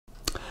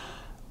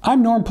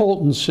I'm Norm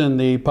Poltenson,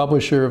 the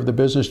publisher of the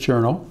Business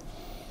Journal.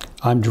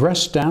 I'm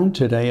dressed down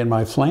today in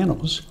my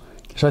flannels,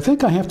 so I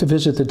think I have to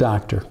visit the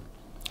doctor.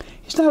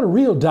 He's not a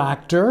real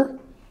doctor.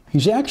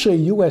 He's actually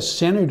a U.S.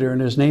 Senator, and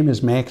his name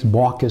is Max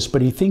Baucus,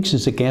 but he thinks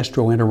he's a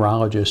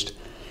gastroenterologist.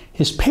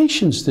 His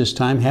patients this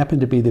time happen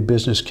to be the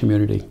business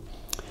community.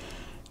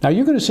 Now,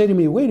 you're going to say to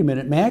me, wait a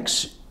minute,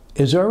 Max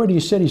has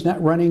already said he's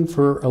not running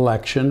for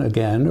election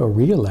again, or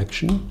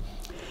re-election.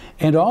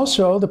 And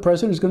also, the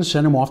president is going to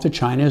send him off to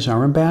China as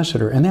our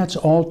ambassador, and that's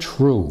all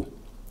true.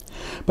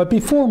 But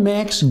before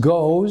Max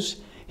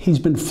goes, he's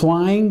been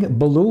flying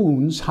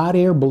balloons, hot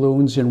air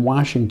balloons in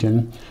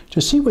Washington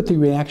to see what the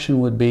reaction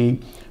would be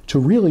to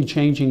really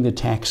changing the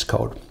tax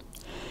code.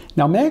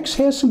 Now, Max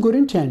has some good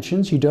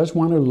intentions. He does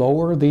want to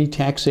lower the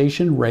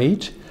taxation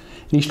rate,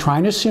 and he's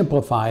trying to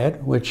simplify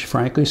it, which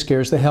frankly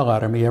scares the hell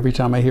out of me every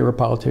time I hear a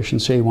politician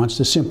say he wants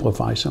to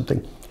simplify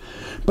something.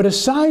 But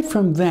aside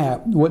from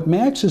that, what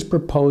Max is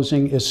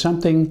proposing is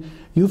something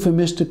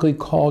euphemistically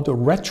called a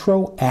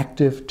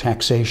retroactive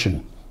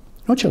taxation.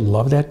 Don't you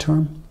love that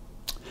term?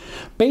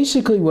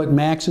 Basically what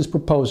Max is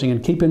proposing,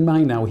 and keep in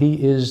mind now,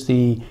 he is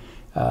the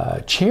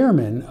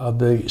chairman of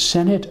the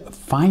Senate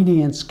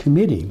Finance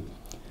Committee.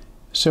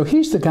 So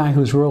he's the guy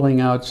who's rolling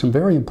out some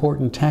very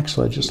important tax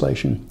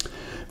legislation.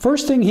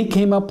 First thing he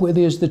came up with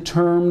is the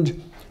term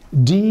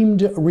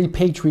deemed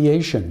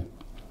repatriation.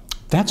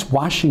 That's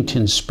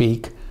Washington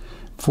speak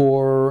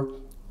for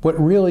what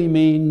really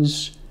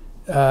means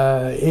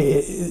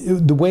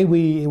the way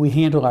we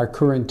handle our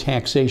current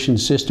taxation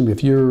system.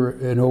 If you're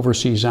an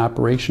overseas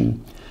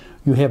operation,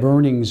 you have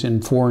earnings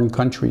in foreign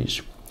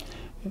countries.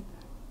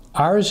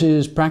 Ours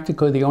is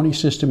practically the only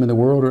system in the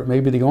world, or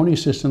maybe the only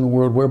system in the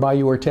world, whereby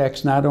you are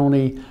taxed not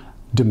only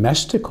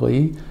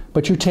domestically,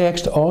 but you're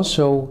taxed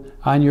also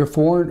on your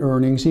foreign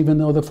earnings, even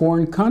though the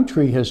foreign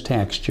country has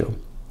taxed you.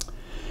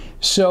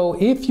 So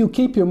if you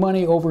keep your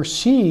money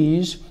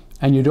overseas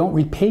and you don't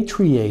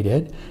repatriate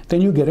it,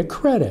 then you get a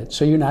credit.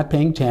 So you're not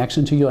paying tax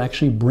until you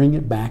actually bring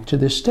it back to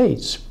the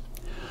States.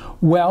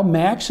 Well,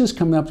 Max has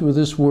come up with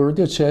this word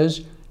that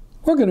says,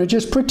 we're going to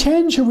just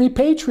pretend you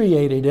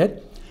repatriated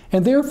it,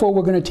 and therefore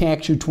we're going to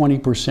tax you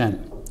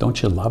 20%.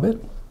 Don't you love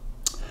it?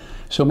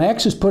 So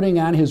Max is putting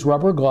on his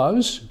rubber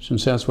gloves,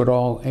 since that's what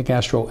all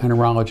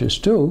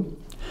gastroenterologists do.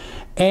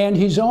 And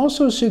he's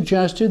also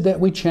suggested that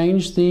we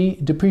change the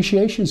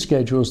depreciation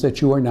schedules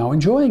that you are now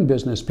enjoying,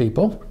 business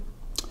people.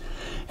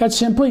 That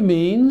simply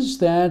means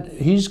that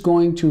he's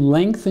going to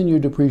lengthen your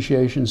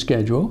depreciation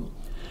schedule,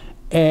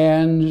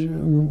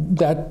 and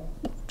that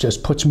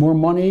just puts more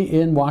money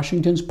in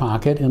Washington's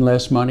pocket and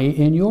less money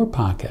in your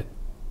pocket.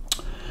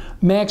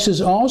 Max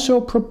has also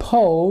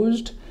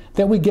proposed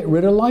that we get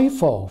rid of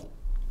LIFO.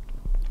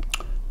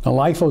 Now,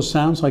 LIFO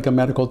sounds like a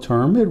medical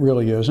term. It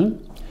really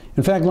isn't.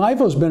 In fact,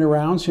 LIFO's been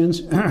around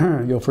since,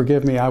 you'll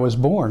forgive me, I was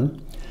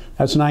born.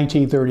 That's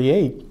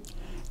 1938.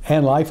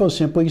 And LIFO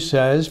simply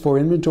says, for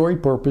inventory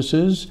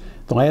purposes,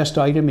 the last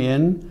item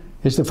in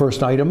is the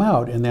first item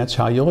out, and that's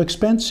how you'll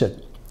expense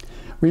it.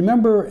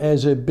 Remember,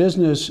 as a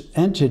business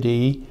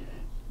entity,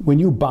 when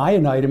you buy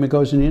an item, it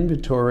goes in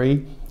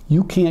inventory,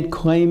 you can't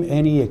claim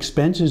any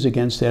expenses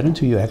against that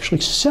until you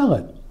actually sell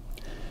it.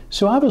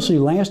 So obviously,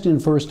 last in,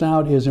 first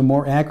out is a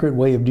more accurate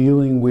way of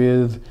dealing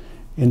with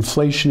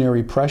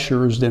inflationary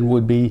pressures than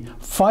would be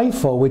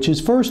FIFO, which is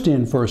first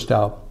in, first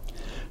out.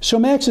 So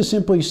Max has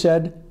simply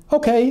said,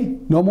 okay,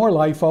 no more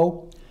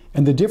LIFO,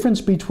 and the difference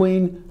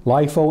between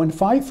LIFO and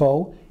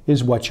FIFO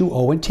is what you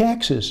owe in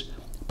taxes.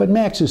 But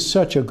Max is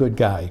such a good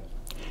guy.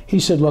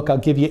 He said, look, I'll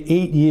give you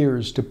 8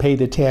 years to pay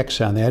the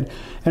tax on that.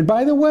 And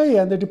by the way,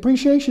 on the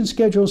depreciation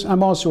schedules,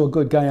 I'm also a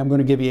good guy. I'm going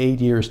to give you 8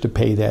 years to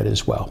pay that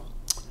as well.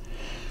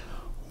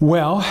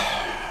 Well,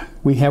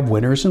 we have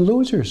winners and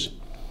losers.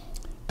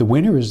 The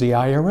winner is the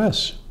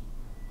IRS.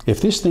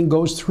 If this thing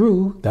goes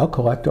through, they'll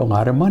collect a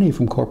lot of money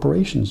from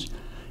corporations.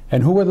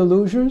 And who are the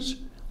losers?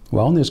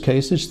 Well, in this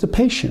case, it's the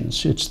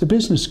patients, it's the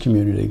business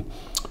community,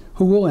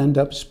 who will end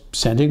up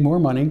sending more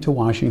money to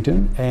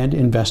Washington and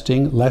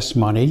investing less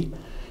money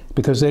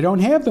because they don't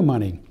have the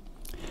money.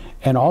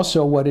 And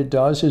also what it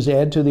does is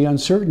add to the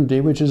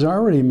uncertainty, which has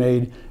already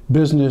made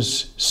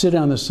business sit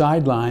on the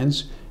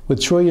sidelines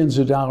with trillions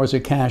of dollars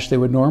of cash they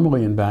would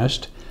normally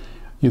invest.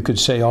 You could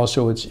say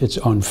also it's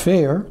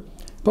unfair,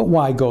 but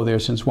why go there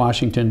since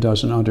Washington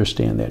doesn't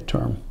understand that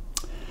term?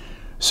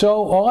 So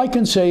all I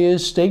can say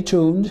is stay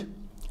tuned.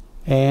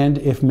 And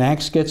if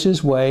Max gets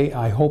his way,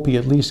 I hope he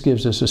at least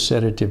gives us a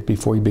sedative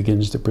before he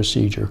begins the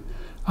procedure.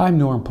 I'm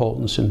Norm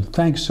Poltenson.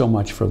 Thanks so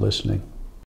much for listening.